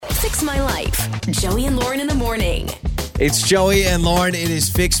Fix My Life. Joey and Lauren in the morning. It's Joey and Lauren. It is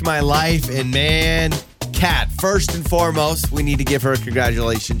Fix My Life. And man, Kat, first and foremost, we need to give her a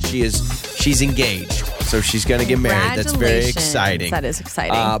congratulations. She's engaged. So she's going to get married. That's very exciting. That is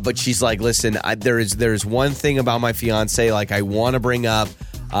exciting. But she's like, listen, there's one thing about my fiance, like I want to bring up.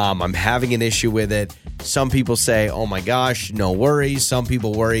 I'm having an issue with it. Some people say, oh my gosh, no worries. Some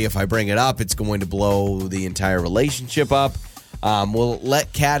people worry if I bring it up, it's going to blow the entire relationship up. We'll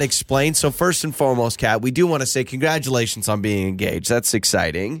let Kat explain. So first and foremost, Kat, we do want to say congratulations on being engaged. That's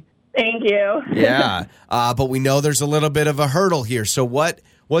exciting. Thank you. Yeah. But we know there's a little bit of a hurdle here. So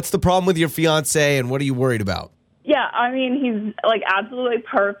what's the problem with your fiance and what are you worried about? Yeah, I mean, he's like absolutely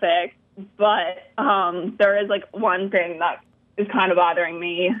perfect, but there is like one thing that is kind of bothering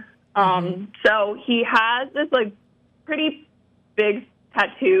me. So he has this like pretty big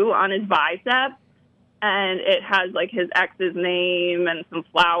tattoo on his bicep, and it has like his ex's name and some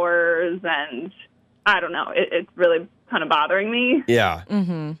flowers, and I don't know, it's really kind of bothering me. Yeah.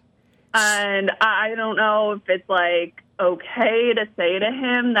 Mm-hmm. And I don't know if it's like okay to say to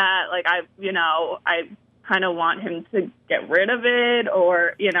him that like I kind of want him to get rid of it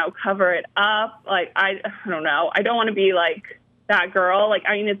or, cover it up. Like, I don't know. I don't want to be like that girl. Like,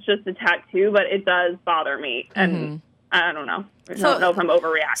 I mean, it's just a tattoo, but it does bother me. And I don't know. I don't know if I'm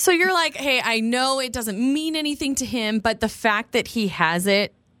overreacting. So you're like, hey, I know it doesn't mean anything to him, but the fact that he has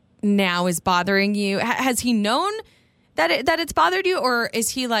it now is bothering you. Has he known that it's bothered you? Or is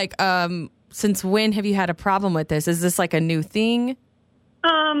he like, since when have you had a problem with this? Is this like a new thing?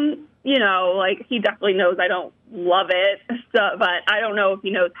 Like he definitely knows I don't love it, but I don't know if he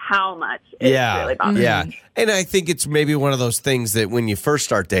knows how much it's really bothering me. Yeah. And I think it's maybe one of those things that when you first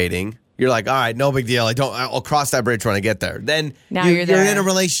start dating, you're like, all right, no big deal. I'll cross that bridge when I get there. Then now you're in a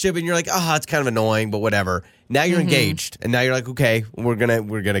relationship and you're like, it's kind of annoying, but whatever. Now you're engaged, and now you're like, okay, we're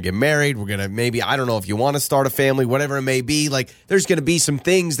gonna get married. We're gonna maybe, I don't know if you want to start a family, whatever it may be. Like, there's gonna be some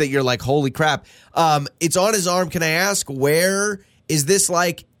things that you're like, holy crap. It's on his arm. Can I ask where is this?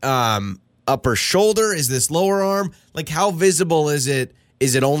 Like upper shoulder? Is this lower arm? Like, how visible is it?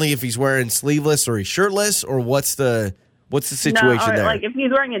 Is it only if he's wearing sleeveless or he's shirtless, or what's the situation there? Like if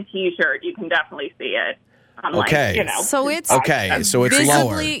he's wearing a t-shirt, you can definitely see it. Okay. So it's so it's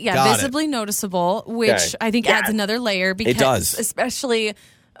lower. Visibly noticeable, which I think adds another layer because it does. Especially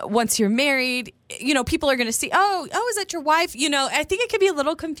once you're married, people are going to see, oh, is that your wife? I think it could be a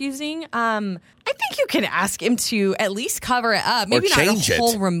little confusing. I think you can ask him to at least cover it up. Maybe not a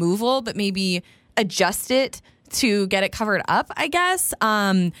whole removal, but maybe adjust it to get it covered up, I guess.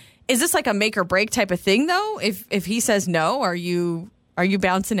 Is this like a make or break type of thing though? If he says no, are you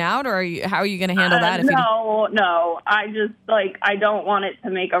bouncing out, or how are you going to handle that? No. I just I don't want it to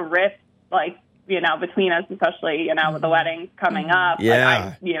make a rift, between us, especially, with the wedding coming up.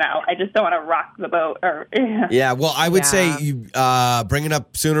 Yeah. I just don't want to rock the boat. Yeah. Well, I would say you bring it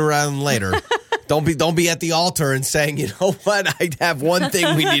up sooner rather than later. Don't be at the altar and saying, you know what, I have one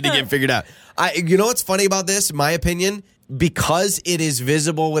thing we need to get figured out. You know what's funny about this, in my opinion? Because it is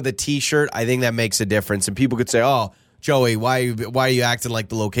visible with a T-shirt, I think that makes a difference. And people could say, oh, Joey, why are you acting like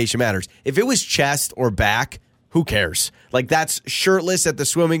the location matters? If it was chest or back, who cares? Like, that's shirtless at the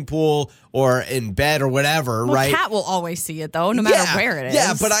swimming pool or in bed or whatever, right? Kat will always see it, though, no matter where it is.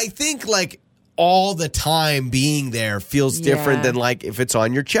 Yeah, but I think, all the time being there feels different than, if it's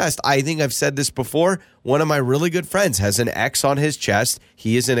on your chest. I think I've said this before. One of my really good friends has an X on his chest.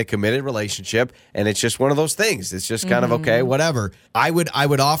 He is in a committed relationship, and it's just one of those things. It's just kind of, okay, whatever. I would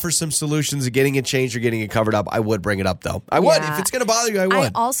offer some solutions of getting it changed or getting it covered up. I would bring it up, though. I would. If it's going to bother you, I would.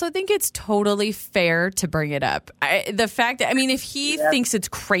 I also think it's totally fair to bring it up. The fact that, if he thinks it's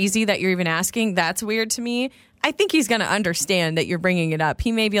crazy that you're even asking, that's weird to me. I think he's going to understand that you're bringing it up.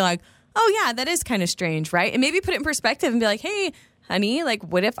 He may be like, oh, yeah, that is kind of strange, right? And maybe put it in perspective and be like, hey, honey,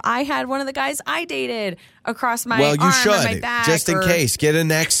 what if I had one of the guys I dated across my arm or my back? Just in case. Get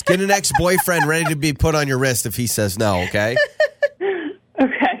an ex-boyfriend ready to be put on your wrist if he says no, okay?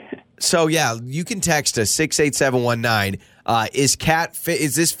 Okay. So, yeah, you can text us, 68719.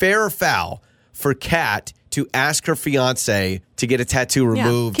 Is this fair or foul for Kat to ask her fiance to get a tattoo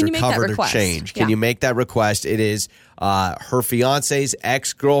removed or covered or changed? Can you make that request? It is her fiance's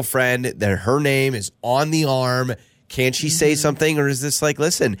ex-girlfriend, that her name is on the arm. Can she say something, or is this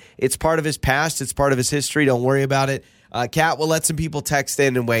listen, it's part of his past, it's part of his history, don't worry about it. Kat, we'll let some people text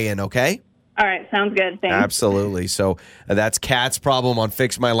in and weigh in, okay? All right, sounds good. Thanks. Absolutely. So that's Kat's problem on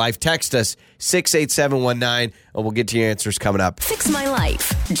Fix My Life. Text us, 68719, and we'll get to your answers coming up. Fix My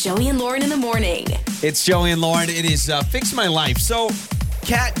Life. Joey and Lauren in the morning. It's Joey and Lauren. It is Fix My Life. So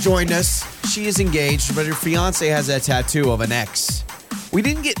Kat joined us. She is engaged, but her fiance has a tattoo of an X We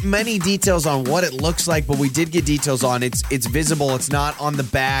didn't get many details on what it looks like, but we did get details on it's visible. It's not on the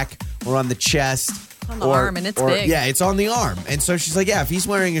back or on the chest. On the arm, and it's big. Yeah, it's on the arm. And so she's like, yeah, if he's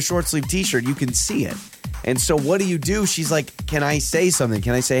wearing a short sleeve t-shirt, you can see it. And so what do? She's like, can I say something?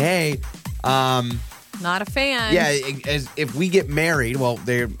 Can I say, hey, not a fan. Yeah, if we get married, well,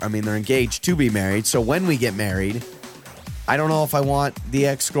 they're engaged to be married. So when we get married, I don't know if I want the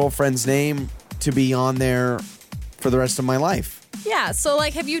ex-girlfriend's name to be on there for the rest of my life. Yeah, so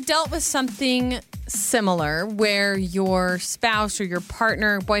have you dealt with something similar where your spouse or your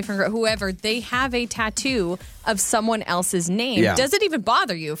partner, boyfriend, whoever, they have a tattoo of someone else's name? Yeah. Does it even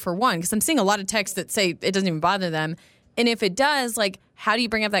bother you, for one? Because I'm seeing a lot of texts that say it doesn't even bother them. And if it does, how do you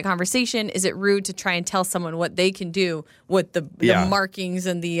bring up that conversation? Is it rude to try and tell someone what they can do with the markings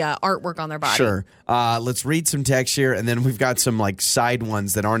and the artwork on their body? Sure. Let's read some text here, and then we've got some side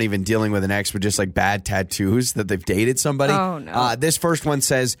ones that aren't even dealing with an ex, but just bad tattoos that they've dated somebody. Oh, no. This first one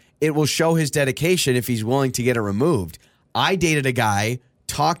says, it will show his dedication if he's willing to get it removed. I dated a guy,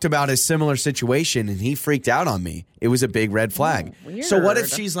 talked about a similar situation, and he freaked out on me. It was a big red flag. Weird. So what if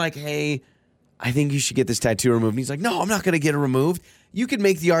she's like, hey, I think you should get this tattoo removed. And he's like, no, I'm not going to get it removed. You could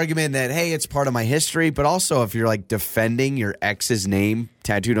make the argument that, hey, it's part of my history, but also if you're defending your ex's name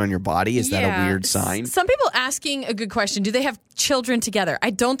tattooed on your body, is that a weird sign? Some people asking a good question. Do they have children together?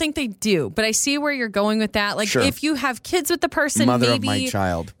 I don't think they do, but I see where you're going with that. Sure. If you have kids with the person, mother maybe, of my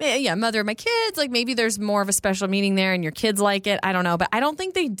child. Yeah, mother of my kids. Maybe there's more of a special meaning there and your kids like it. I don't know, but I don't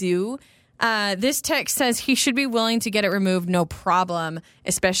think they do. This text says he should be willing to get it removed, no problem,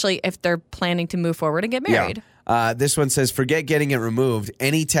 especially if they're planning to move forward and get married. Yeah. This one says, forget getting it removed.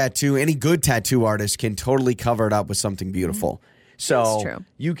 Any good tattoo artist can totally cover it up with something beautiful. So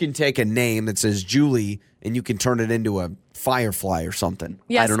you can take a name that says Julie and you can turn it into a firefly or something.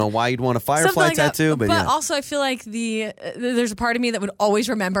 Yes. I don't know why you'd want a firefly tattoo, but also I feel like there's a part of me that would always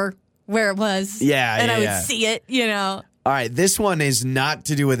remember where it was. Yeah, and I would see it, All right, this one is not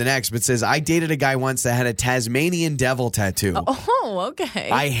to do with an ex, but says, I dated a guy once that had a Tasmanian devil tattoo. Oh, okay.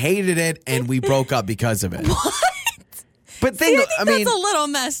 I hated it, and we broke up because of it. What? But I think that's a little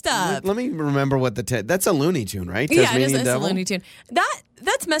messed up. Let me remember what that's a Looney Tune, right? Yeah, Tasmanian it's a Looney Tune.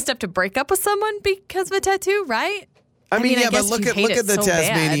 That's messed up to break up with someone because of a tattoo, right? I mean, but look at the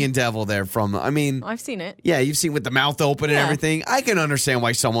Tasmanian devil there I've seen it. Yeah, you've seen with the mouth open and everything. I can understand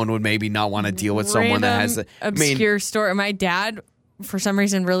why someone would maybe not want to deal with someone that has obscure story. My dad, for some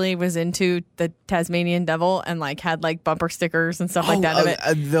reason, really was into the Tasmanian devil and had bumper stickers and stuff like that of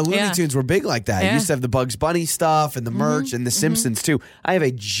it. The Looney Tunes were big like that. You used to have the Bugs Bunny stuff and the merch and the Simpsons too. I have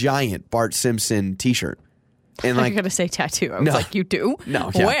a giant Bart Simpson T-shirt. And I'm going to say tattoo. I was like, you do? No.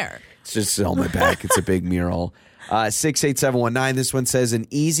 Yeah. Where? It's just on my back. It's a big mural. 68719. This one says an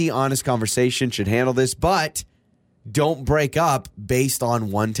easy, honest conversation should handle this, but don't break up based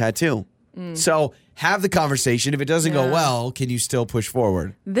on one tattoo. So have the conversation. If it doesn't go well, can you still push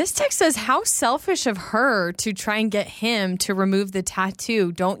forward? This text says, how selfish of her to try and get him to remove the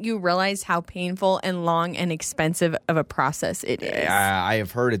tattoo. Don't you realize how painful and long and expensive of a process it is? I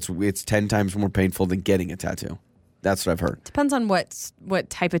have heard it's 10 times more painful than getting a tattoo. That's what I've heard. Depends on what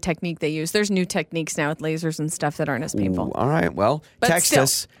type of technique they use. There's new techniques now with lasers and stuff that aren't as painful. Ooh, all right. Well, text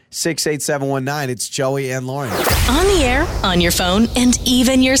us 68719. It's Joey and Lauren. On the air, on your phone, and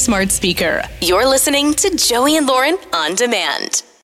even your smart speaker. You're listening to Joey and Lauren on demand.